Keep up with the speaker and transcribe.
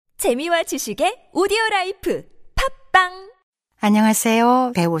재미와 지식의 오디오라이프 팝빵.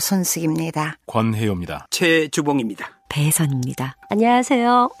 안녕하세요. 배우 손숙입니다. 권혜요입니다. 최주봉입니다. 배선입니다.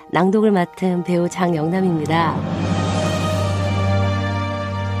 안녕하세요. 낭독을 맡은 배우 장영남입니다.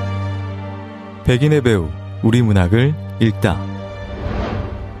 백인의 배우, 우리 문학을 읽다.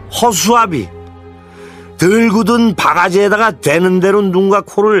 허수아비, 덜 굳은 바가지에다가 되는 대로 눈과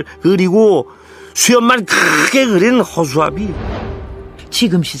코를 그리고 수염만 크게 그린 허수아비.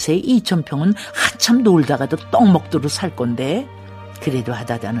 지금 시세에 2,000평은 한참 놀다가도 떡 먹도록 살 건데 그래도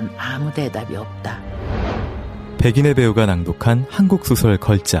하다다는 아무 대답이 없다. 백인의 배우가 낭독한 한국 소설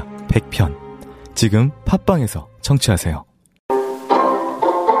걸작 100편. 지금 팟빵에서 청취하세요.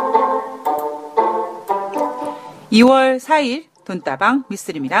 2월 4일 돈다방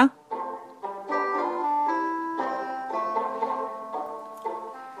미쓰리입니다.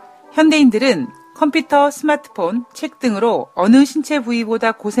 현대인들은 컴퓨터, 스마트폰, 책 등으로 어느 신체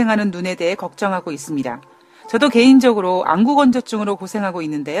부위보다 고생하는 눈에 대해 걱정하고 있습니다. 저도 개인적으로 안구 건조증으로 고생하고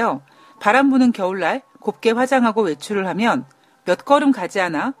있는데요. 바람 부는 겨울날 곱게 화장하고 외출을 하면 몇 걸음 가지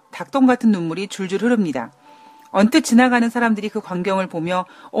않아 닭똥 같은 눈물이 줄줄 흐릅니다. 언뜻 지나가는 사람들이 그 광경을 보며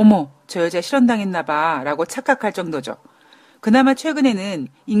어머, 저 여자 실현당했나 봐 라고 착각할 정도죠. 그나마 최근에는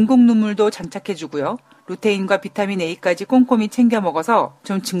인공 눈물도 장착해주고요. 루테인과 비타민 A까지 꼼꼼히 챙겨 먹어서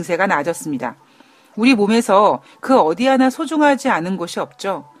좀 증세가 나아졌습니다. 우리 몸에서 그 어디 하나 소중하지 않은 곳이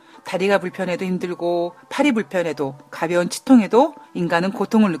없죠. 다리가 불편해도 힘들고 팔이 불편해도 가벼운 치통에도 인간은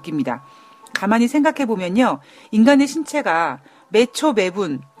고통을 느낍니다. 가만히 생각해보면요. 인간의 신체가 매초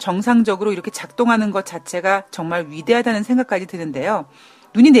매분 정상적으로 이렇게 작동하는 것 자체가 정말 위대하다는 생각까지 드는데요.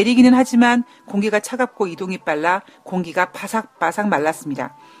 눈이 내리기는 하지만 공기가 차갑고 이동이 빨라 공기가 바삭바삭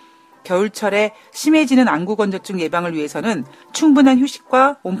말랐습니다. 겨울철에 심해지는 안구 건조증 예방을 위해서는 충분한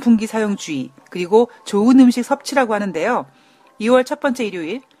휴식과 온풍기 사용 주의, 그리고 좋은 음식 섭취라고 하는데요. 2월 첫 번째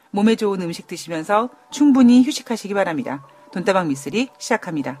일요일, 몸에 좋은 음식 드시면서 충분히 휴식하시기 바랍니다. 돈다방 미쓰리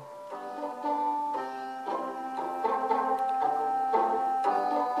시작합니다.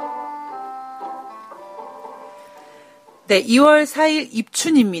 네, 2월 4일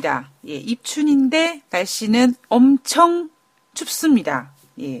입춘입니다. 예, 입춘인데 날씨는 엄청 춥습니다.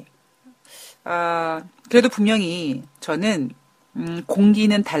 예. 그래도 분명히 저는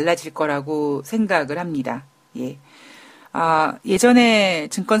공기는 달라질 거라고 생각을 합니다. 예. 예전에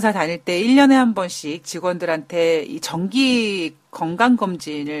증권사 다닐 때 1년에 한 번씩 직원들한테 이 정기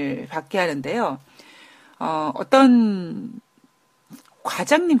건강검진을 받게 하는데요. 어떤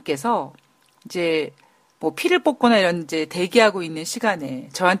과장님께서 이제 뭐 피를 뽑거나 이런 이제 대기하고 있는 시간에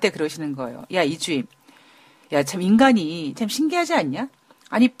저한테 그러시는 거예요. 야, 이주임. 야, 참 인간이 참 신기하지 않냐?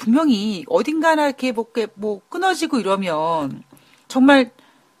 아니, 분명히 어딘가나 이렇게 뭐 끊어지고 이러면 정말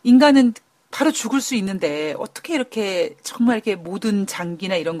인간은 바로 죽을 수 있는데 어떻게 이렇게 정말 이렇게 모든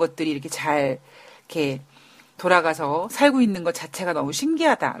장기나 이런 것들이 이렇게 잘 이렇게 돌아가서 살고 있는 것 자체가 너무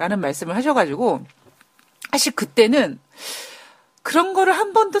신기하다라는 말씀을 하셔가지고 사실 그때는 그런 거를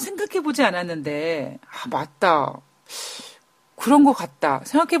한 번도 생각해 보지 않았는데 맞다. 그런 것 같다.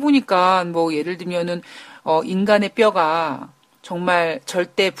 생각해 보니까 뭐 예를 들면은 인간의 뼈가 정말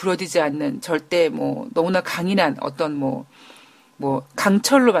절대 부러지지 않는, 절대 뭐 너무나 강인한 어떤 뭐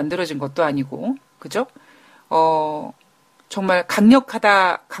강철로 만들어진 것도 아니고, 그죠? 정말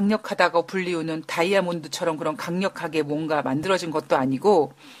강력하다고 불리우는 다이아몬드처럼 그런 강력하게 뭔가 만들어진 것도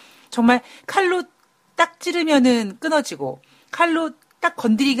아니고, 정말 칼로 딱 찌르면은 끊어지고, 칼로 딱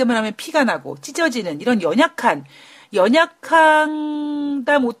건드리기만 하면 피가 나고, 찢어지는 이런 연약하다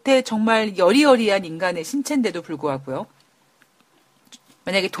못해 정말 여리여리한 인간의 신체인데도 불구하고요.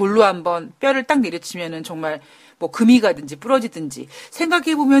 만약에 돌로 한번 뼈를 딱 내려치면은 정말 뭐 금이 가든지 부러지든지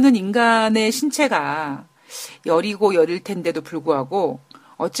생각해보면은 인간의 신체가 여리고 여릴 텐데도 불구하고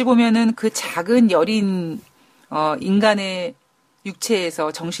어찌 보면은 그 작은 여린 인간의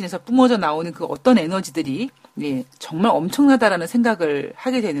육체에서 정신에서 뿜어져 나오는 그 어떤 에너지들이 예, 정말 엄청나다라는 생각을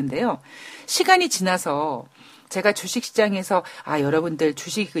하게 되는데요. 시간이 지나서 제가 주식시장에서 여러분들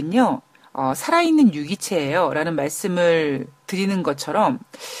주식은요. 살아있는 유기체예요. 라는 말씀을 드리는 것처럼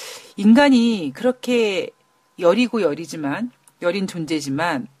인간이 그렇게 여린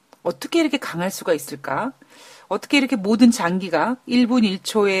존재지만 어떻게 이렇게 강할 수가 있을까? 어떻게 이렇게 모든 장기가 1분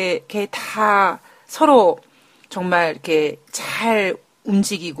 1초에 이렇게 다 서로 정말 이렇게 잘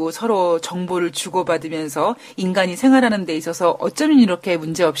움직이고 서로 정보를 주고받으면서 인간이 생활하는 데 있어서 어쩌면 이렇게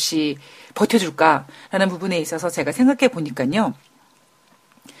문제없이 버텨줄까라는 부분에 있어서 제가 생각해 보니까요.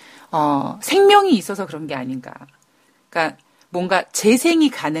 생명이 있어서 그런 게 아닌가. 그러니까 뭔가 재생이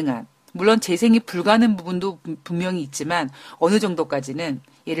가능한 물론 재생이 불가능한 부분도 분명히 있지만 어느 정도까지는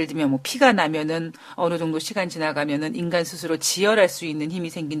예를 들면 뭐 피가 나면은 어느 정도 시간 지나가면은 인간 스스로 지혈할 수 있는 힘이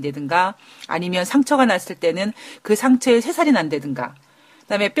생긴다든가 아니면 상처가 났을 때는 그 상처에 새살이 난다든가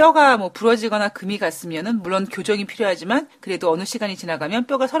그다음에 뼈가 뭐 부러지거나 금이 갔으면은 물론 교정이 필요하지만 그래도 어느 시간이 지나가면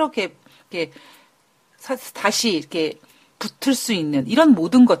뼈가 서로 이렇게 다시 이렇게 붙을 수 있는 이런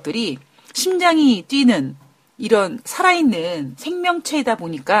모든 것들이 심장이 뛰는 이런 살아있는 생명체이다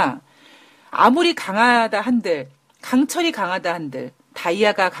보니까 아무리 강하다 한들 강철이 강하다 한들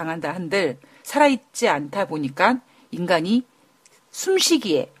다이아가 강하다 한들 살아있지 않다 보니까 인간이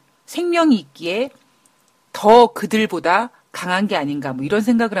숨쉬기에 생명이 있기에 더 그들보다 강한 게 아닌가 뭐 이런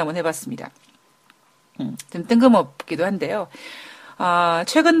생각을 한번 해봤습니다. 좀 뜬금없기도 한데요.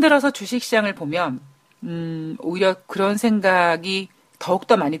 최근 들어서 주식시장을 보면 오히려 그런 생각이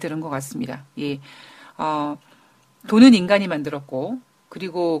더욱더 많이 드는 것 같습니다. 예, 돈은 인간이 만들었고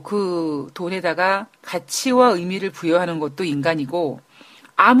그리고 그 돈에다가 가치와 의미를 부여하는 것도 인간이고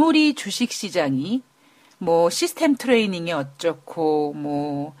아무리 주식시장이 뭐 시스템 트레이닝이 어쩌고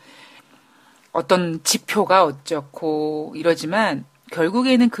뭐 어떤 지표가 어쩌고 이러지만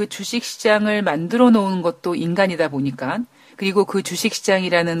결국에는 그 주식시장을 만들어 놓은 것도 인간이다 보니까 그리고 그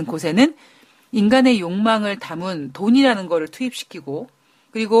주식시장이라는 곳에는 인간의 욕망을 담은 돈이라는 거를 투입시키고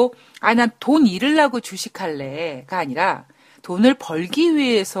그리고 난 돈 잃으려고 주식할래가 아니라 돈을 벌기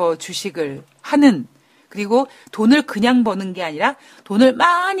위해서 주식을 하는 그리고 돈을 그냥 버는 게 아니라 돈을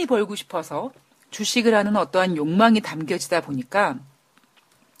많이 벌고 싶어서 주식을 하는 어떠한 욕망이 담겨지다 보니까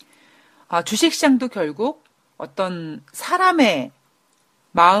주식시장도 결국 어떤 사람의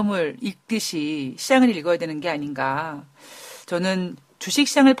마음을 읽듯이 시장을 읽어야 되는 게 아닌가. 저는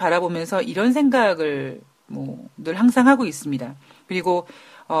주식시장을 바라보면서 이런 생각을 늘 항상 하고 있습니다. 그리고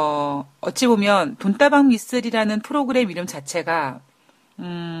어찌 보면 돈다방 미쓰리라는 프로그램 이름 자체가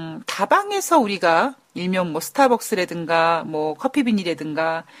다방에서 우리가 일명 뭐 스타벅스라든가 뭐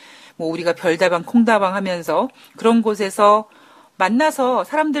커피빈이라든가 뭐 우리가 별다방 콩다방 하면서 그런 곳에서 만나서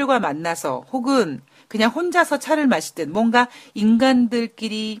사람들과 만나서 혹은 그냥 혼자서 차를 마시든 뭔가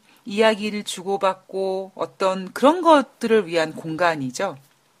인간들끼리 이야기를 주고받고 어떤 그런 것들을 위한 공간이죠.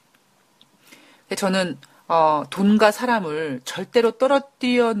 저는 돈과 사람을 절대로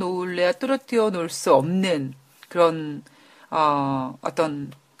떨어뜨려 놓을래야 떨어뜨려 놓을 수 없는 그런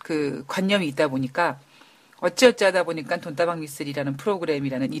어떤 그 관념이 있다 보니까 어찌어찌하다 보니까 돈다방 미쓰리라는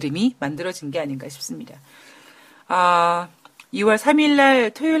프로그램이라는 이름이 만들어진 게 아닌가 싶습니다. 2월 3일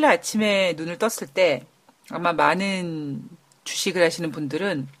날 토요일 날 아침에 눈을 떴을 때 아마 많은 주식을 하시는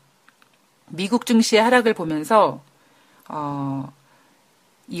분들은 미국 증시의 하락을 보면서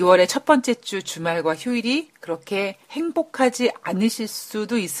 2월의 첫 번째 주 주말과 휴일이 그렇게 행복하지 않으실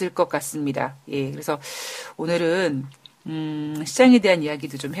수도 있을 것 같습니다. 예, 그래서 오늘은 시장에 대한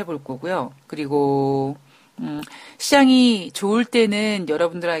이야기도 좀 해볼 거고요. 그리고 시장이 좋을 때는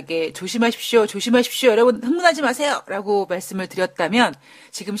여러분들에게 조심하십시오, 여러분 흥분하지 마세요 라고 말씀을 드렸다면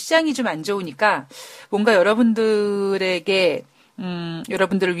지금 시장이 좀 안 좋으니까 뭔가 여러분들에게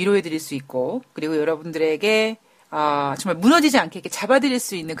여러분들을 위로해 드릴 수 있고 그리고 여러분들에게 정말 무너지지 않게 이렇게 잡아드릴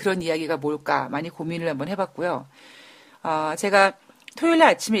수 있는 그런 이야기가 뭘까 많이 고민을 한번 해봤고요. 제가 토요일 날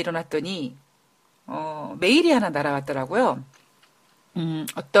아침에 일어났더니 메일이 하나 날아왔더라고요.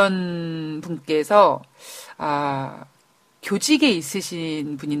 어떤 분께서 교직에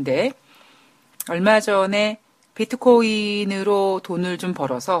있으신 분인데 얼마 전에 비트코인으로 돈을 좀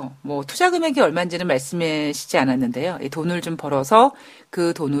벌어서 뭐 투자 금액이 얼마인지는 말씀하시지 않았는데요. 돈을 좀 벌어서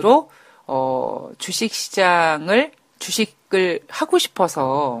그 돈으로 주식을 하고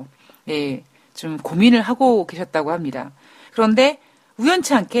싶어서 좀 고민을 하고 계셨다고 합니다. 그런데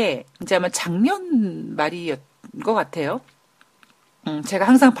우연치 않게 이제 아마 작년 말이었던 것 같아요. 제가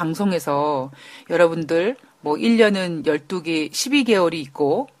항상 방송에서 여러분들 뭐 1년은 12개, 12개월이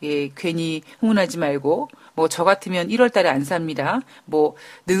있고 괜히 흥분하지 말고 뭐 저 같으면 1월 달에 안 삽니다. 뭐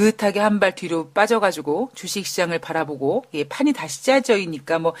느긋하게 한 발 뒤로 빠져가지고 주식시장을 바라보고 판이 다시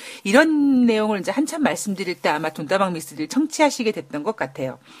짜져있니까 뭐 이런 내용을 이제 한참 말씀드릴 때 아마 돈다방 미쓰리를 청취하시게 됐던 것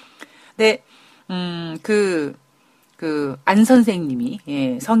같아요. 네, 안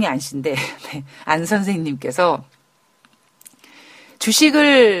선생님이 성이 안 씨인데 안 선생님께서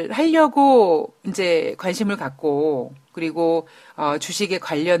주식을 하려고 이제 관심을 갖고 그리고 주식에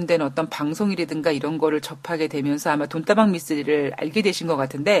관련된 어떤 방송이라든가 이런 거를 접하게 되면서 아마 돈다방 미쓰리를 알게 되신 것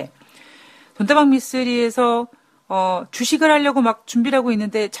같은데 돈다방 미쓰리에서 주식을 하려고 막 준비를 하고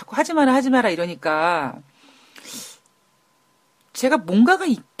있는데 자꾸 하지 마라 이러니까 제가 뭔가가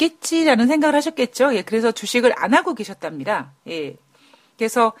있겠지라는 생각을 하셨겠죠. 예, 그래서 주식을 안 하고 계셨답니다. 예,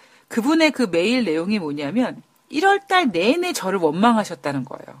 그래서 그분의 그 메일 내용이 뭐냐면 1월 달 내내 저를 원망하셨다는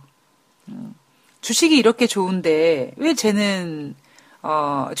거예요. 주식이 이렇게 좋은데 왜 쟤는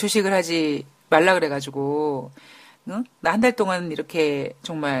주식을 하지 말라 그래가지고 나 한 달 동안 이렇게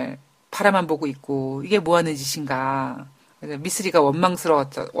정말 바라만 보고 있고 이게 뭐 하는 짓인가. 그래서 미쓰리가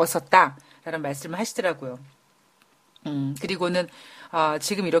원망스러웠었다라는 말씀을 하시더라고요. 그리고는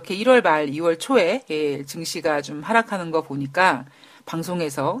지금 이렇게 1월 말 2월 초에 증시가 좀 하락하는 거 보니까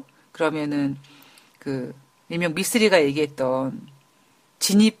방송에서 그러면은 그 일명 미쓰리가 얘기했던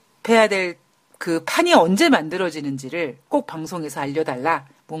진입해야 될 그 판이 언제 만들어지는지를 꼭 방송에서 알려달라.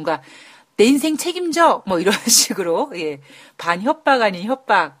 뭔가 내 인생 책임져 뭐 이런 식으로 반협박 아닌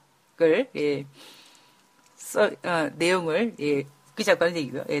협박을 내용을 웃기자고 하는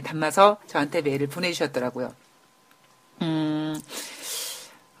얘기고요. 담아서 저한테 메일을 보내주셨더라고요.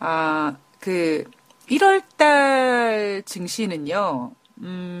 그 1월달 증시는요.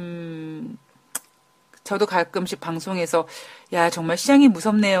 저도 가끔씩 방송에서 야 정말 시장이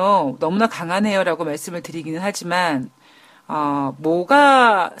무섭네요. 너무나 강하네요라고 말씀을 드리기는 하지만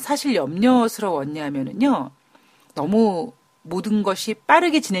뭐가 사실 염려스러웠냐면은요. 너무 모든 것이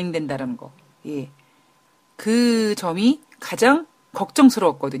빠르게 진행된다는 거. 그 점이 가장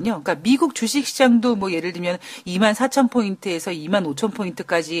걱정스러웠거든요. 그러니까 미국 주식시장도 뭐 예를 들면 24,000포인트에서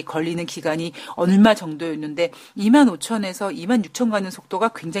 25,000포인트까지 걸리는 기간이 얼마 정도였는데 25,000에서 26,000 가는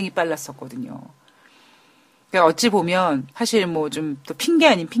속도가 굉장히 빨랐었거든요. 그러니까 어찌 보면 사실 뭐 좀 또 핑계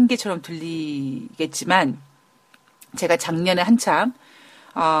아닌 핑계처럼 들리겠지만 제가 작년에 한참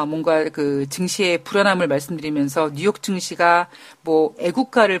뭔가 그 증시의 불안함을 말씀드리면서 뉴욕 증시가 뭐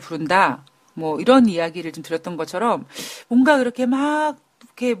애국가를 부른다. 뭐 이런 이야기를 좀 드렸던 것처럼 뭔가 그렇게 막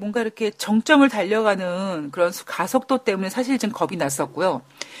이렇게 뭔가 이렇게 정점을 달려가는 그런 가속도 때문에 사실 좀 겁이 났었고요.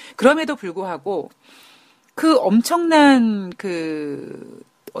 그럼에도 불구하고 그 엄청난 그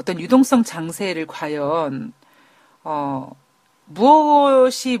어떤 유동성 장세를 과연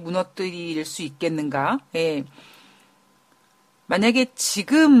무엇이 무너뜨릴 수 있겠는가? 만약에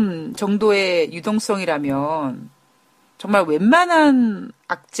지금 정도의 유동성이라면 정말 웬만한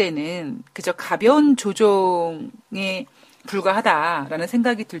악재는 그저 가벼운 조정에 불과하다라는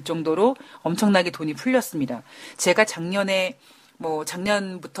생각이 들 정도로 엄청나게 돈이 풀렸습니다. 제가 작년부터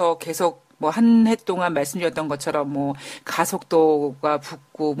계속 한 해 동안 말씀드렸던 것처럼 가속도가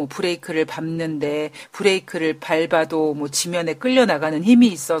붙고 브레이크를 밟는데 브레이크를 밟아도 지면에 끌려나가는 힘이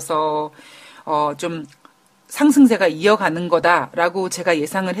있어서 좀 상승세가 이어가는 거다라고 제가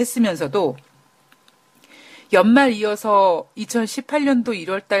예상을 했으면서도 연말 이어서 2018년도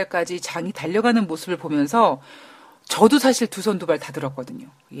 1월 달까지 장이 달려가는 모습을 보면서 저도 사실 두 손 두 발 다 들었거든요.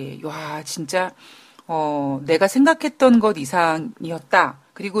 와, 진짜, 내가 생각했던 것 이상이었다.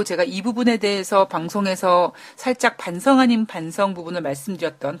 그리고 제가 이 부분에 대해서 방송에서 살짝 반성 아닌 반성 부분을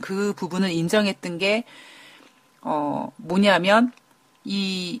말씀드렸던 그 부분을 인정했던 게, 뭐냐면,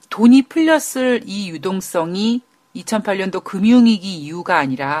 이 돈이 풀렸을 이 유동성이 2008년도 금융위기 이후가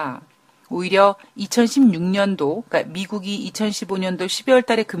아니라, 오히려 2016년도, 그러니까 미국이 2015년도 12월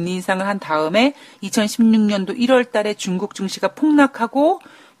달에 금리 인상을 한 다음에 2016년도 1월 달에 중국 증시가 폭락하고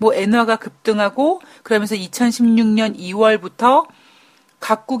엔화가 급등하고 그러면서 2016년 2월부터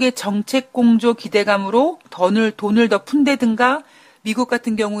각국의 정책 공조 기대감으로 돈을 더 푼다든가 미국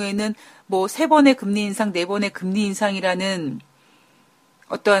같은 경우에는 3번의 금리 인상, 4번의 금리 인상이라는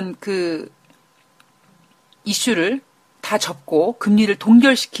어떤 그 이슈를 다 접고 금리를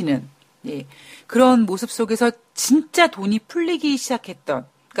동결시키는 그런 모습 속에서 진짜 돈이 풀리기 시작했던,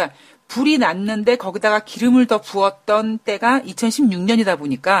 그러니까 불이 났는데 거기다가 기름을 더 부었던 때가 2016년이다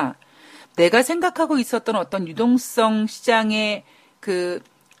보니까 내가 생각하고 있었던 어떤 유동성 시장의 그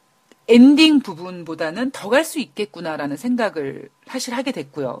엔딩 부분보다는 더 갈 수 있겠구나라는 생각을 사실 하게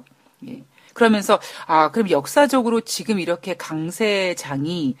됐고요. 그러면서 그럼 역사적으로 지금 이렇게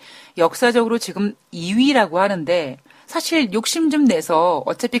강세장이 역사적으로 지금 2위라고 하는데 사실 욕심 좀 내서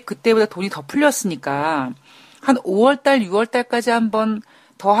어차피 그때보다 돈이 더 풀렸으니까 한 5월달, 6월달까지 한번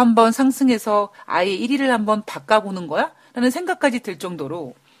상승해서 아예 1위를 한번 바꿔보는 거야? 라는 생각까지 들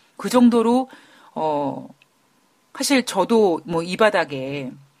정도로 그 정도로 사실 저도 이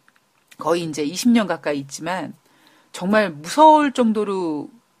바닥에 거의 이제 20년 가까이 있지만 정말 무서울 정도로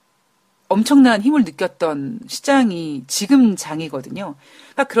엄청난 힘을 느꼈던 시장이 지금 장이거든요.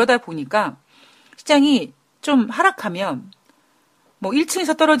 그러니까 그러다 보니까 시장이 좀 하락하면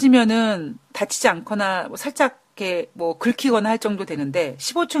 1층에서 떨어지면은 다치지 않거나 살짝 이렇게 긁히거나 할 정도 되는데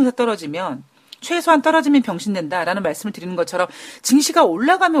 15층에서 떨어지면 최소한 떨어지면 병신된다라는 말씀을 드리는 것처럼 증시가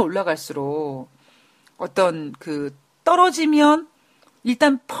올라가면 올라갈수록 어떤 그 떨어지면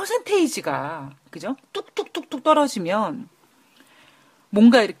일단 퍼센테이지가 그죠? 뚝뚝뚝뚝 떨어지면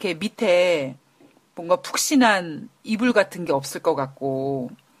뭔가 이렇게 밑에 뭔가 푹신한 이불 같은 게 없을 것 같고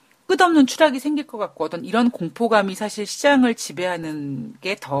끝없는 추락이 생길 것 같고 어떤 이런 공포감이 사실 시장을 지배하는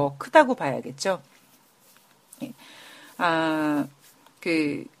게 더 크다고 봐야겠죠. 예.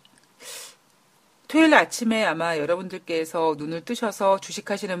 토요일 아침에 아마 여러분들께서 눈을 뜨셔서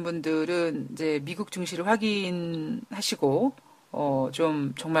주식하시는 분들은 이제 미국 증시를 확인하시고,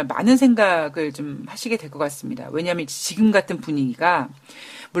 좀 정말 많은 생각을 좀 하시게 될 것 같습니다. 왜냐하면 지금 같은 분위기가,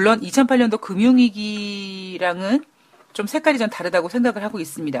 물론 2008년도 금융위기랑은 좀 색깔이 좀 다르다고 생각을 하고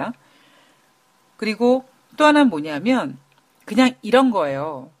있습니다. 그리고 또 하나는 뭐냐면, 그냥 이런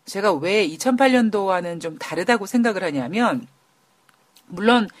거예요. 제가 왜 2008년도와는 좀 다르다고 생각을 하냐면,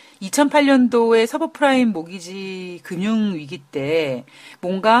 물론 2008년도의 서브프라임 모기지 금융위기 때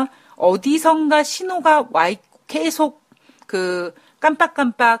뭔가 어디선가 신호가 와 있고 계속 그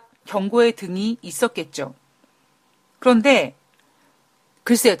깜빡깜빡 경고의 등이 있었겠죠. 그런데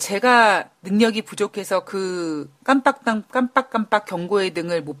글쎄요, 제가 능력이 부족해서 그 깜빡깜빡 경고의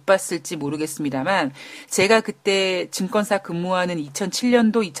등을 못 봤을지 모르겠습니다만, 제가 그때 증권사 근무하는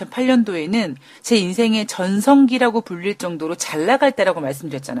 2007년도, 2008년도에는 제 인생의 전성기라고 불릴 정도로 잘 나갈 때라고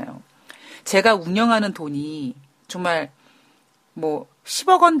말씀드렸잖아요. 제가 운영하는 돈이 정말 뭐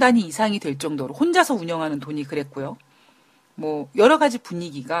 10억 원 단위 이상이 될 정도로 혼자서 운영하는 돈이 그랬고요. 뭐 여러 가지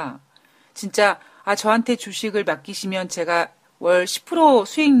분위기가 진짜 저한테 주식을 맡기시면 제가 월 10%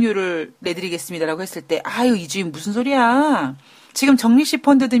 수익률을 내드리겠습니다라고 했을 때, 이 주인 무슨 소리야. 지금 적립식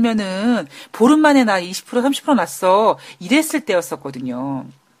펀드 들면은 보름 만에 나 20% 30% 났어. 이랬을 때였었거든요.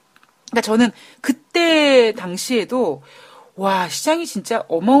 그러니까 저는 그때 당시에도 와, 시장이 진짜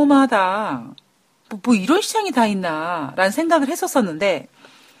어마어마하다. 뭐 이런 시장이 다 있나 라는 생각을 했었었는데,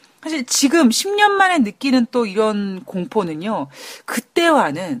 사실 지금 10년 만에 느끼는 또 이런 공포는요,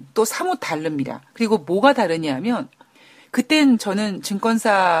 그때와는 또 사뭇 다릅니다. 그리고 뭐가 다르냐면, 그땐 저는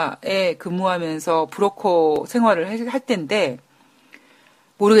증권사에 근무하면서 브로커 생활을 할 때인데,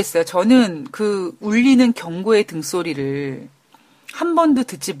 모르겠어요. 저는 그 울리는 경고의 등소리를 한 번도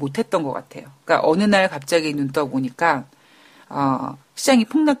듣지 못했던 것 같아요. 그러니까 어느 날 갑자기 눈 떠보니까, 시장이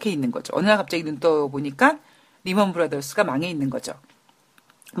폭락해 있는 거죠. 어느 날 갑자기 눈 떠보니까 리먼 브라더스가 망해 있는 거죠.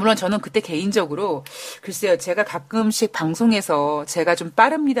 물론 저는 그때 개인적으로, 글쎄요, 제가 가끔씩 방송에서 제가 좀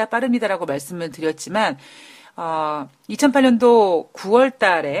빠릅니다라고 말씀을 드렸지만, 2008년도 9월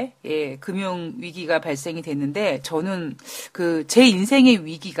달에, 금융위기가 발생이 됐는데, 저는 제 인생의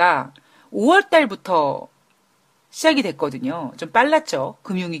위기가 5월 달부터 시작이 됐거든요. 좀 빨랐죠.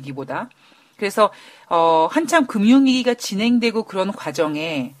 금융위기보다. 그래서, 한참 금융위기가 진행되고 그런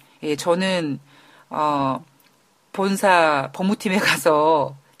과정에, 저는, 본사 법무팀에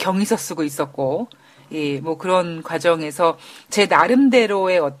가서 경위서 쓰고 있었고, 뭐 그런 과정에서 제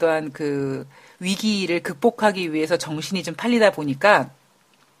나름대로의 어떠한 위기를 극복하기 위해서 정신이 좀 팔리다 보니까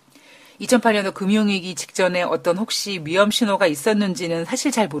 2008년도 금융위기 직전에 어떤 혹시 위험 신호가 있었는지는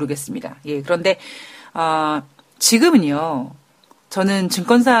사실 잘 모르겠습니다. 그런데 지금은요, 저는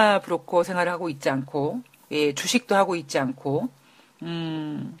증권사 브로커 생활을 하고 있지 않고, 주식도 하고 있지 않고,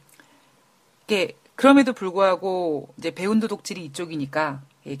 그럼에도 불구하고 이제 배운 도둑질이 이쪽이니까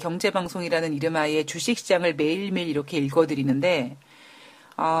경제방송이라는 이름하에 주식시장을 매일매일 이렇게 읽어드리는데,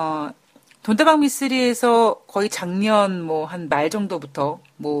 돈다방 미스리에서 거의 작년 한 말 정도부터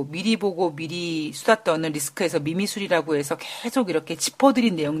미리 보고 미리 수다 떠는 리스크에서 미미술이라고 해서 계속 이렇게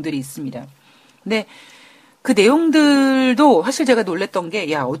짚어드린 내용들이 있습니다. 근데 그 내용들도 사실 제가 놀랬던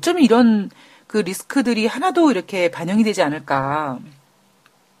게, 어쩌면 이런 리스크들이 하나도 이렇게 반영이 되지 않을까.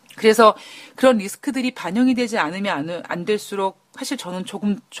 그래서 그런 리스크들이 반영이 되지 않으면 안 될수록 사실 저는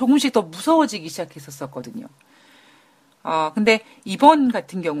조금씩 더 무서워지기 시작했었거든요. 근데 이번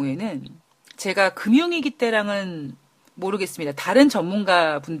같은 경우에는 제가 금융위기 때랑은 모르겠습니다. 다른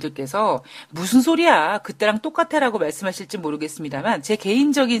전문가 분들께서 무슨 소리야, 그때랑 똑같아라고 말씀하실지 모르겠습니다만, 제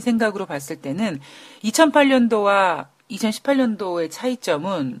개인적인 생각으로 봤을 때는 2008년도와 2018년도의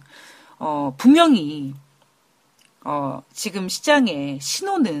차이점은 분명히 지금 시장의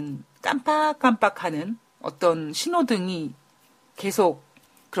신호는 깜빡깜빡하는 어떤 신호등이 계속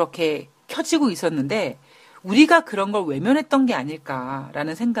그렇게 켜지고 있었는데, 우리가 그런 걸 외면했던 게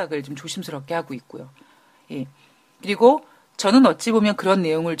아닐까라는 생각을 좀 조심스럽게 하고 있고요. 그리고 저는 어찌 보면 그런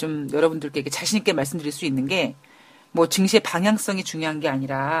내용을 좀 여러분들께 자신 있게 말씀드릴 수 있는 게, 증시의 방향성이 중요한 게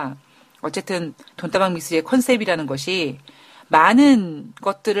아니라, 어쨌든 돈다방 미스의 컨셉이라는 것이 많은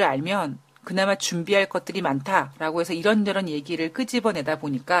것들을 알면 그나마 준비할 것들이 많다라고 해서 이런저런 얘기를 끄집어내다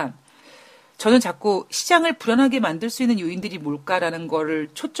보니까, 저는 자꾸 시장을 불안하게 만들 수 있는 요인들이 뭘까라는 거를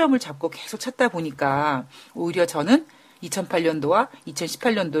초점을 잡고 계속 찾다 보니까, 오히려 저는 2008년도와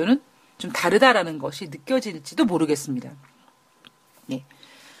 2018년도는 좀 다르다라는 것이 느껴질지도 모르겠습니다.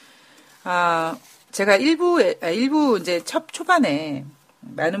 제가 일부 이제 초반에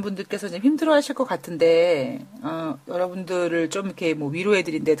많은 분들께서 좀 힘들어 하실 것 같은데, 여러분들을 좀 이렇게 뭐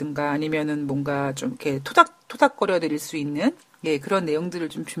위로해드린다든가 아니면은 뭔가 좀 이렇게 토닥토닥거려 드릴 수 있는, 예, 그런 내용들을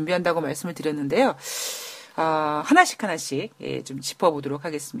좀 준비한다고 말씀을 드렸는데요. 하나씩, 예, 좀 짚어보도록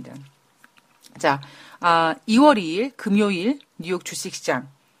하겠습니다. 자, 2월 2일 금요일 뉴욕 주식시장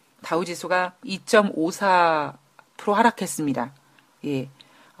다우지수가 2.54% 하락했습니다. 예,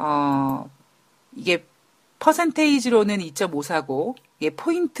 이게 퍼센테이지로는 2.54고, 예,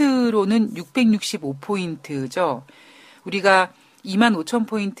 포인트로는 665포인트죠. 우리가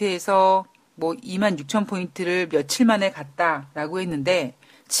 25,000포인트에서 뭐 26,000포인트를 며칠 만에 갔다라고 했는데,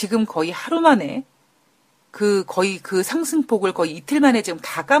 지금 거의 하루 만에 거의 그 상승폭을 거의 이틀 만에 지금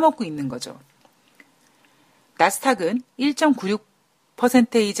다 까먹고 있는 거죠. 나스닥은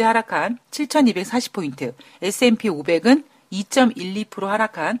 1.96% 하락한 7,240포인트, S&P 500은 2.12%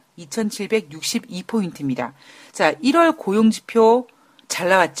 하락한 2,762포인트입니다. 자, 1월 고용지표 잘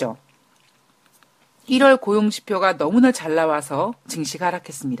나왔죠? 1월 고용지표가 너무나 잘 나와서 증시가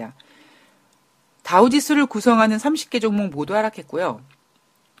하락했습니다. 다우지수를 구성하는 30개 종목 모두 하락했고요.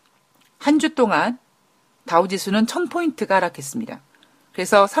 한 주 동안 다우지수는 1000포인트가 하락했습니다.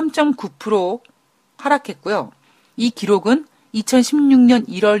 그래서 3.9% 하락했고요. 이 기록은 2016년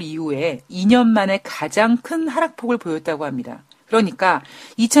 1월 이후에 2년 만에 가장 큰 하락폭을 보였다고 합니다. 그러니까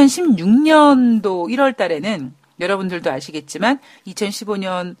 2016년도 1월 달에는 여러분들도 아시겠지만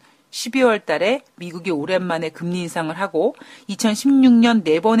 2015년 12월 달에 미국이 오랜만에 금리 인상을 하고 2016년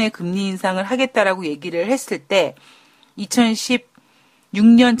 4번의 금리 인상을 하겠다라고 얘기를 했을 때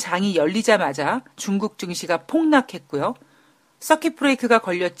 2016년 장이 열리자마자 중국 증시가 폭락했고요. 서킷 브레이크가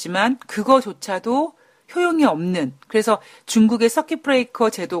걸렸지만 그거조차도 효용이 없는, 그래서 중국의 서킷 브레이커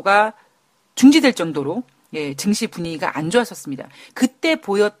제도가 중지될 정도로, 예, 증시 분위기가 안 좋았었습니다. 그때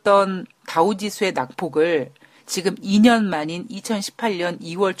보였던 다우지수의 낙폭을 지금 2년 만인 2018년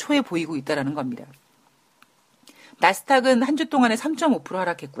 2월 초에 보이고 있다는 겁니다. 나스닥은 한 주 동안에 3.5%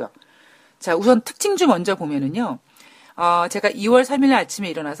 하락했고요. 자, 우선 특징주 먼저 보면은요. 제가 2월 3일 아침에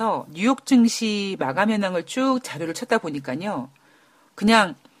일어나서 뉴욕증시 마감현황을 쭉 자료를 찾다 보니까요.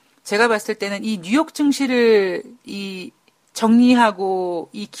 그냥 제가 봤을 때는 이 뉴욕 증시를 정리하고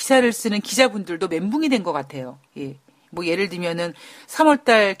이 기사를 쓰는 기자분들도 멘붕이 된 것 같아요. 예. 뭐 예를 들면은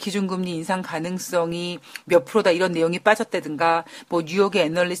 3월달 기준금리 인상 가능성이 몇 프로다 이런 내용이 빠졌다든가, 뭐 뉴욕의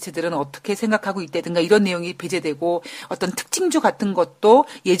애널리스트들은 어떻게 생각하고 있다든가 이런 내용이 배제되고, 어떤 특징주 같은 것도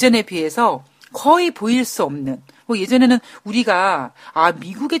예전에 비해서 거의 보일 수 없는, 뭐 예전에는 우리가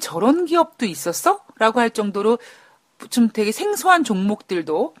미국에 저런 기업도 있었어? 라고 할 정도로 좀 되게 생소한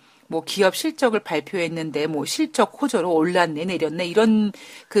종목들도 뭐 기업 실적을 발표했는데 뭐 실적 호조로 올랐네 내렸네 이런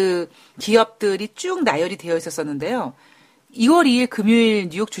그 기업들이 쭉 나열이 되어 있었었는데요. 2월 2일 금요일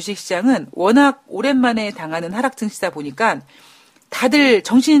뉴욕 주식시장은 워낙 오랜만에 당하는 하락 증시다 보니까 다들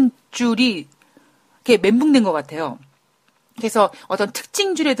정신줄이 이렇게 멘붕된 것 같아요. 그래서 어떤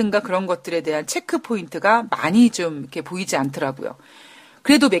특징주라든가 그런 것들에 대한 체크 포인트가 많이 좀 이렇게 보이지 않더라고요.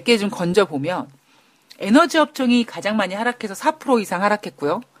 그래도 몇 개 좀 건져보면 에너지 업종이 가장 많이 하락해서 4% 이상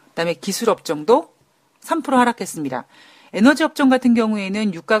하락했고요. 그다음에 기술 업종도 3% 하락했습니다. 에너지 업종 같은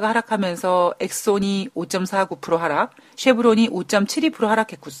경우에는 유가가 하락하면서 엑손이 5.49% 하락, 쉐브론이 5.72%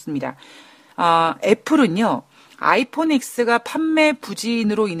 하락했습니다. 애플은요, 아이폰 X가 판매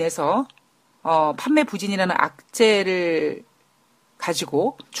부진으로 인해서 판매 부진이라는 악재를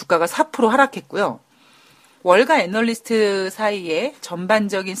가지고 주가가 4% 하락했고요. 월가 애널리스트 사이에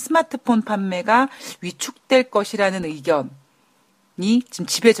전반적인 스마트폰 판매가 위축될 것이라는 의견이 지금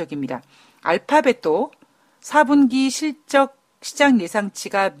지배적입니다. 알파벳도 4분기 실적 시장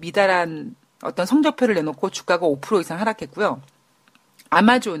예상치가 미달한 어떤 성적표를 내놓고 주가가 5% 이상 하락했고요.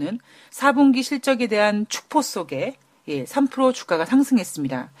 아마존은 4분기 실적에 대한 축포 속에 3% 주가가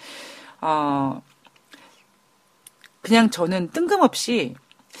상승했습니다. 그냥 저는 뜬금없이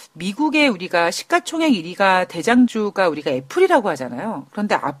미국의 우리가 시가총액 1위가 대장주가 우리가 애플이라고 하잖아요.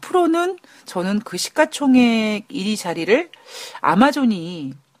 그런데 앞으로는 저는 그 시가총액 1위 자리를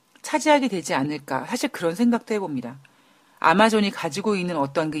아마존이 차지하게 되지 않을까. 사실 그런 생각도 해봅니다. 아마존이 가지고 있는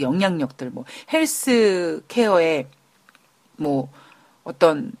어떤 그 영향력들, 뭐 헬스케어에 뭐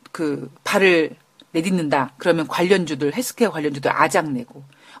어떤 그 발을 내딛는다. 그러면 관련주들, 헬스케어 관련주들 아작내고,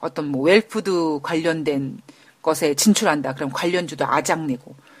 어떤 뭐 웰푸드 관련된 것에 진출한다. 그럼 관련주도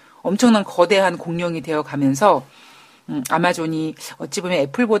아작내고, 엄청난 거대한 공룡이 되어 가면서 아마존이 어찌 보면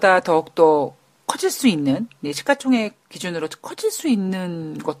애플보다 더욱더 커질 수 있는, 시가총액 기준으로 커질 수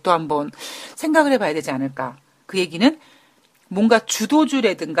있는 것도 한번 생각을 해봐야 되지 않을까. 그 얘기는 뭔가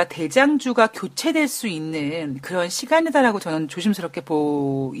주도주라든가 대장주가 교체될 수 있는 그런 시간이다라고 저는 조심스럽게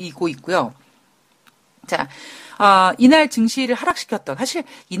보이고 있고요. 자, 이날 증시를 하락시켰던, 사실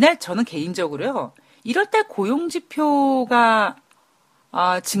이날 저는 개인적으로요, 1월달 고용지표가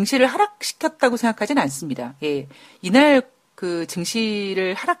증시를 하락시켰다고 생각하진 않습니다. 예, 이날 그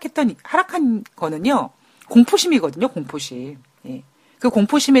증시를 하락한 거는요, 공포심이거든요, 공포심. 예. 그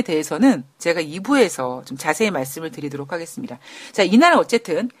공포심에 대해서는 제가 2부에서 좀 자세히 말씀을 드리도록 하겠습니다. 자, 이날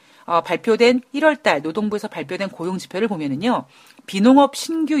어쨌든 발표된 1월달 노동부에서 발표된 고용지표를 보면은요, 비농업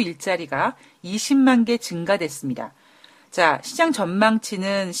신규 일자리가 20만 개 증가됐습니다. 자, 시장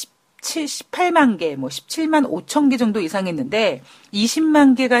전망치는 18만 개, 17만 5천 개 정도 이상했는데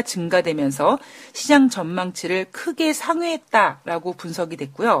 20만 개가 증가되면서 시장 전망치를 크게 상회했다라고 분석이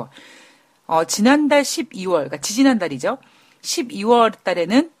됐고요. 지난달 12월, 그러니까 지지난달이죠. 12월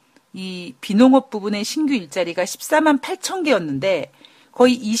달에는 이 비농업 부분의 신규 일자리가 14만 8천 개였는데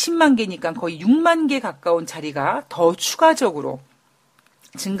거의 20만 개니까 거의 6만 개 가까운 자리가 더 추가적으로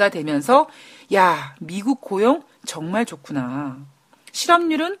증가되면서 야, 미국 고용 정말 좋구나.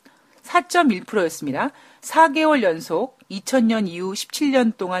 실업률은 4.1%였습니다. 4개월 연속 2000년 이후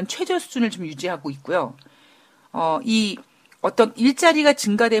 17년 동안 최저 수준을 좀 유지하고 있고요. 이 어떤 일자리가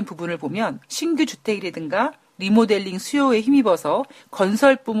증가된 부분을 보면 신규 주택이라든가 리모델링 수요에 힘입어서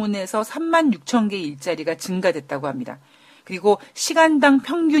건설 부문에서 3만 6천 개의 일자리가 증가됐다고 합니다. 그리고 시간당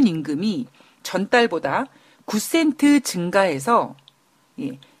평균 임금이 전달보다 9센트 증가해서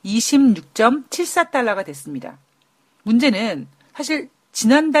 26.74달러가 됐습니다. 문제는 사실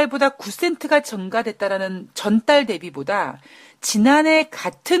지난달보다 9센트가 증가됐다라는 전달 대비보다 지난해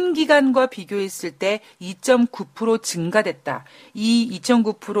같은 기간과 비교했을 때 2.9% 증가됐다. 이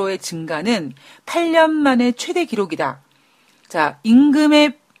 2.9%의 증가는 8년 만에 최대 기록이다. 자,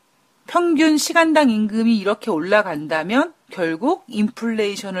 임금의 평균 시간당 임금이 이렇게 올라간다면 결국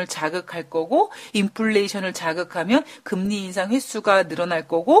인플레이션을 자극할 거고, 인플레이션을 자극하면 금리 인상 횟수가 늘어날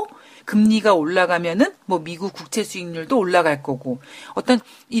거고, 금리가 올라가면은 미국 국채 수익률도 올라갈 거고, 어떤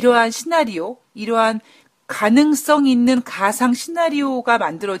이러한 시나리오, 이러한 가능성 있는 가상 시나리오가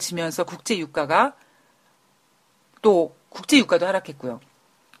만들어지면서 국제유가도 하락했고요.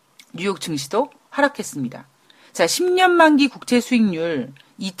 뉴욕 증시도 하락했습니다. 자, 10년 만기 국채 수익률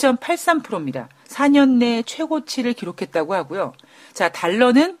 2.83%입니다. 4년 내 최고치를 기록했다고 하고요. 자,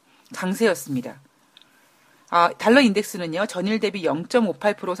 달러는 강세였습니다. 달러 인덱스는요, 전일 대비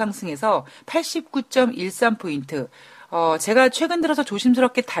 0.58% 상승해서 89.13포인트. 제가 최근 들어서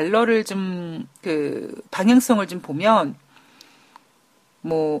조심스럽게 달러를 방향성을 좀 보면,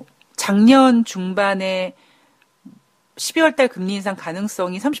 작년 중반에 12월 달 금리 인상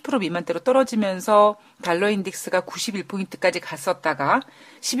가능성이 30% 미만대로 떨어지면서 달러 인덱스가 91포인트까지 갔었다가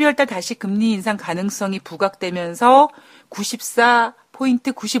 12월 달 다시 금리 인상 가능성이 부각되면서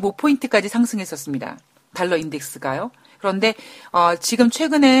 94포인트, 95포인트까지 상승했었습니다. 달러 인덱스가요. 그런데 지금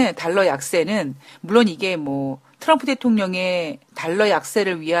최근에 달러 약세는 물론 이게 트럼프 대통령의 달러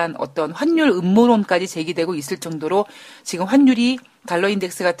약세를 위한 어떤 환율 음모론까지 제기되고 있을 정도로 지금 환율이 달러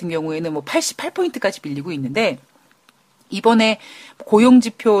인덱스 같은 경우에는 88포인트까지 밀리고 있는데 이번에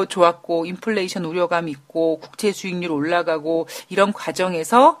고용지표 좋았고 인플레이션 우려감 있고 국채 수익률 올라가고 이런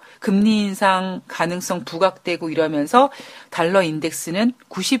과정에서 금리 인상 가능성 부각되고 이러면서 달러 인덱스는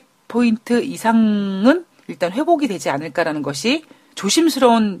 90포인트 이상은 일단 회복이 되지 않을까라는 것이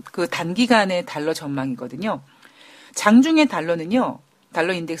조심스러운 그 단기간의 달러 전망이거든요. 장중의 달러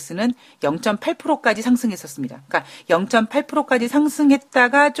인덱스는 0.8%까지 상승했었습니다. 그러니까 0.8%까지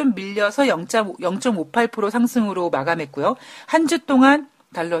상승했다가 좀 밀려서 0.58% 상승으로 마감했고요. 한 주 동안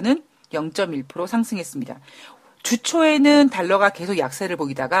달러는 0.1% 상승했습니다. 주 초에는 달러가 계속 약세를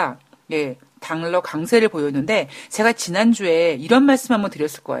보이다가 달러 강세를 보였는데 제가 지난주에 이런 말씀 한번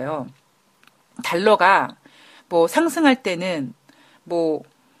드렸을 거예요. 달러가 상승할 때는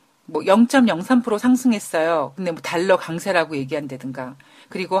 0.03% 상승했어요. 근데 달러 강세라고 얘기한다든가.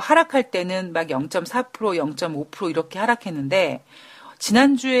 그리고 하락할 때는 막 0.4%, 0.5% 이렇게 하락했는데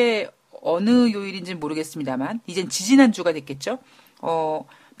지난주에 어느 요일인지는 모르겠습니다만 이젠 지지난주가 됐겠죠.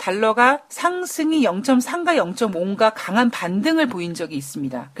 달러가 상승이 0.3가 0.5가 강한 반등을 보인 적이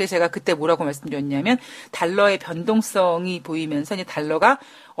있습니다. 그래서 제가 그때 뭐라고 말씀드렸냐면 달러의 변동성이 보이면서 이제 달러가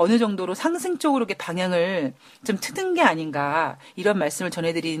어느 정도로 상승 쪽으로 이렇게 방향을 좀 트는 게 아닌가 이런 말씀을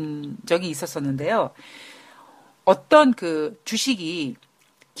전해드린 적이 있었었는데요. 어떤 그 주식이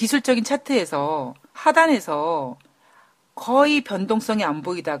기술적인 차트에서 하단에서 거의 변동성이 안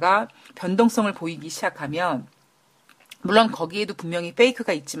보이다가 변동성을 보이기 시작하면 물론 거기에도 분명히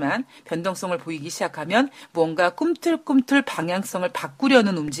페이크가 있지만 변동성을 보이기 시작하면 뭔가 꿈틀꿈틀 방향성을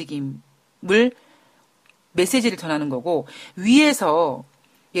바꾸려는 움직임을 메시지를 전하는 거고 위에서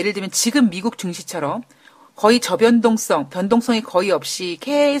예를 들면 지금 미국 증시처럼 거의 저변동성이 거의 없이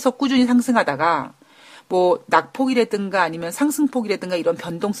계속 꾸준히 상승하다가 뭐 낙폭이라든가 아니면 상승폭이라든가 이런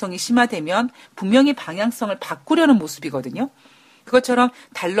변동성이 심화되면 분명히 방향성을 바꾸려는 모습이거든요. 그것처럼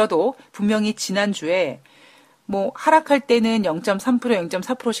달러도 분명히 지난주에 뭐 하락할 때는 0.3%,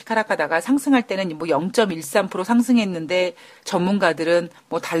 0.4%씩 하락하다가 상승할 때는 뭐 0.13% 상승했는데 전문가들은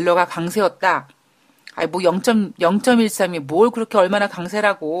뭐 달러가 강세였다. 아니 뭐 0.13이 뭘 그렇게 얼마나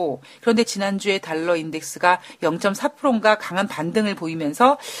강세라고. 그런데 지난주에 달러 인덱스가 0.4%인가 강한 반등을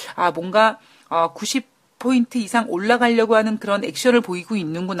보이면서 뭔가 90포인트 이상 올라가려고 하는 그런 액션을 보이고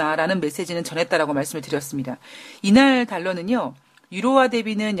있는구나라는 메시지는 전했다라고 말씀을 드렸습니다. 이날 달러는요. 유로화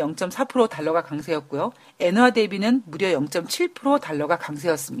대비는 0.4% 달러가 강세였고요. 엔화 대비는 무려 0.7% 달러가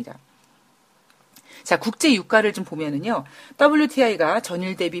강세였습니다. 자, 국제 유가를 좀 보면은요. WTI가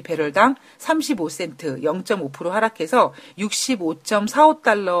전일 대비 배럴당 35센트 0.5% 하락해서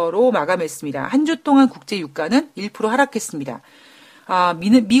 65.45달러로 마감했습니다. 한 주 동안 국제 유가는 1% 하락했습니다.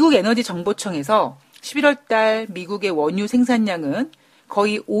 미국 에너지 정보청에서 11월 달 미국의 원유 생산량은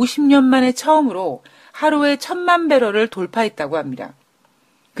거의 50년 만에 처음으로 하루에 1,000만 배럴을 돌파했다고 합니다.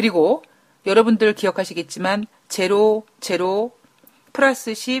 그리고 여러분들 기억하시겠지만 제로,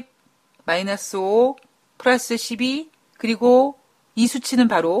 플러스 10, 마이너스 5, 플러스 12, 그리고 이 수치는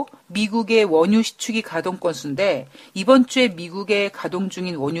바로 미국의 원유 시추기 가동 건수인데 이번 주에 미국의 가동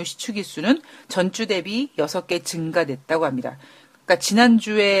중인 원유 시추기 수는 전주 대비 6개 증가됐다고 합니다. 그러니까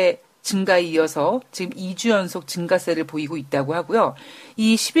지난주에 증가에 이어서 지금 2주 연속 증가세를 보이고 있다고 하고요.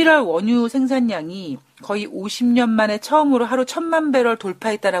 이 11월 원유 생산량이 거의 50년 만에 처음으로 하루 1,000만 배럴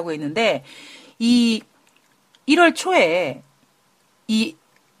돌파했다라고 했는데 이 1월 초에 이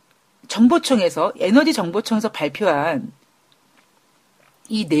정보청에서 에너지 정보청에서 발표한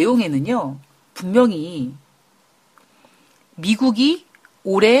이 내용에는요. 분명히 미국이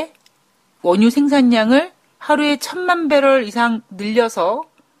올해 원유 생산량을 하루에 1,000만 배럴 이상 늘려서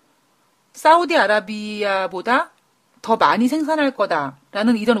사우디아라비아보다 더 많이 생산할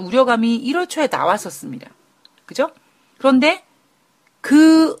거다라는 이런 우려감이 1월 초에 나왔었습니다. 그죠? 그런데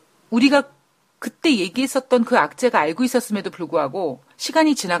우리가 그때 얘기했었던 그 악재가 알고 있었음에도 불구하고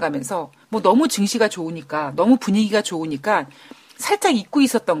시간이 지나가면서 뭐 너무 증시가 좋으니까 너무 분위기가 좋으니까 살짝 잊고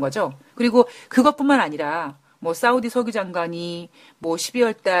있었던 거죠. 그리고 그것뿐만 아니라 뭐 사우디 석유 장관이 뭐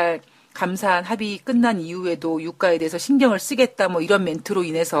 12월 달 감산 합의 끝난 이후에도 유가에 대해서 신경을 쓰겠다 뭐 이런 멘트로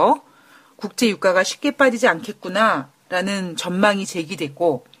인해서 국제 유가가 쉽게 빠지지 않겠구나라는 전망이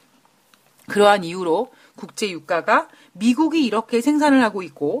제기됐고 그러한 이유로 국제 유가가 미국이 이렇게 생산을 하고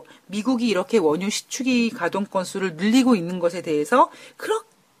있고 미국이 이렇게 원유 시추기 가동 건수를 늘리고 있는 것에 대해서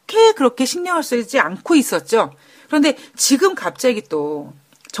그렇게 신경을 쓰지 않고 있었죠. 그런데 지금 갑자기 또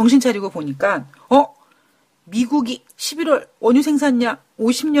정신 차리고 보니까 미국이 11월 원유 생산량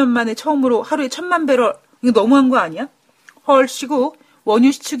 50년 만에 처음으로 하루에 1,000만 배럴 이거 너무한 거 아니야? 헐시고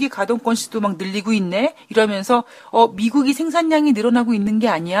원유 시추기 가동 건수도 막 늘리고 있네 이러면서 미국이 생산량이 늘어나고 있는 게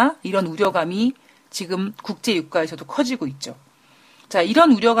아니야? 이런 우려감이 지금 국제 유가에서도 커지고 있죠. 자,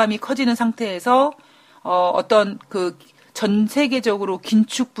 이런 우려감이 커지는 상태에서 어떤 그 전 세계적으로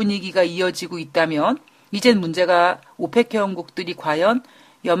긴축 분위기가 이어지고 있다면 이젠 문제가 오펙 회원국들이 과연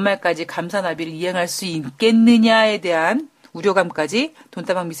연말까지 감산 합의를 이행할 수 있겠느냐에 대한 우려감까지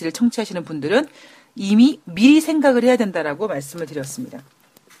돈다방 미스를 청취하시는 분들은 이미 미리 생각을 해야 된다라고 말씀을 드렸습니다.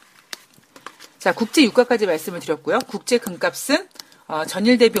 자, 국제 유가까지 말씀을 드렸고요. 국제 금값은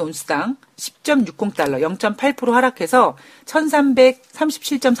전일 대비 온수당 10.60달러, 0.8% 하락해서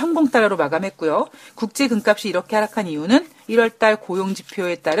 1,337.30달러로 마감했고요. 국제 금값이 이렇게 하락한 이유는 1월달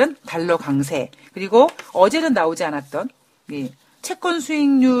고용지표에 따른 달러 강세, 그리고 어제는 나오지 않았던 채권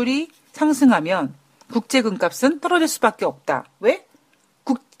수익률이 상승하면 국제 금값은 떨어질 수밖에 없다. 왜?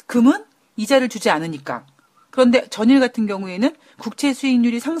 금은 이자를 주지 않으니까. 그런데 전일 같은 경우에는 국채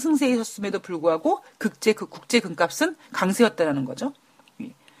수익률이 상승세에 있었음에도 불구하고 국제 금값은 강세였다라는 거죠.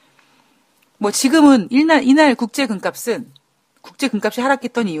 뭐 지금은 이날 국제 금값이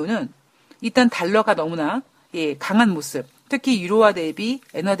하락했던 이유는 일단 달러가 너무나 강한 모습, 특히 유로화 대비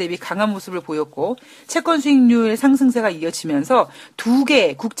엔화 대비 강한 모습을 보였고 채권 수익률 상승세가 이어지면서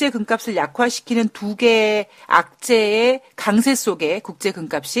국제 금값을 약화시키는 두 개의 악재의 강세 속에 국제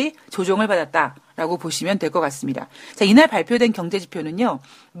금값이 조정을 받았다라고 보시면 될 것 같습니다. 자, 이날 발표된 경제 지표는요.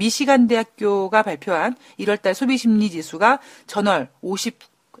 미시간 대학교가 발표한 1월달 소비심리 지수가 전월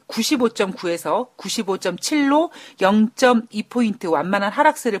 95.9에서 95.7로 0.2포인트 완만한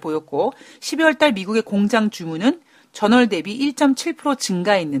하락세를 보였고 12월달 미국의 공장 주문은 전월 대비 1.7%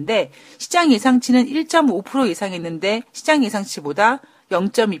 증가했는데 시장 예상치는 1.5% 예상했는데 시장 예상치보다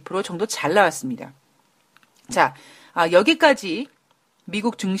 0.2% 정도 잘 나왔습니다. 자, 여기까지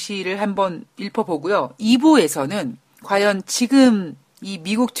미국 증시를 한번 읊어보고요. 2부에서는 과연 지금 이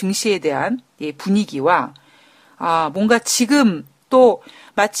미국 증시에 대한 분위기와 뭔가 지금 또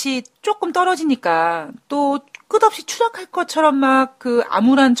마치 조금 떨어지니까 또 끝없이 추락할 것처럼 막 그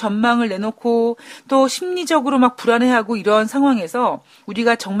암울한 전망을 내놓고 또 심리적으로 막 불안해하고 이런 상황에서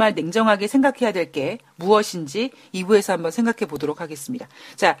우리가 정말 냉정하게 생각해야 될 게 무엇인지 2부에서 한번 생각해 보도록 하겠습니다.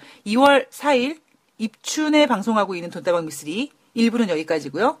 자, 2월 4일 입춘에 방송하고 있는 돈다방 미스리 1부는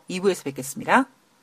여기까지고요. 2부에서 뵙겠습니다.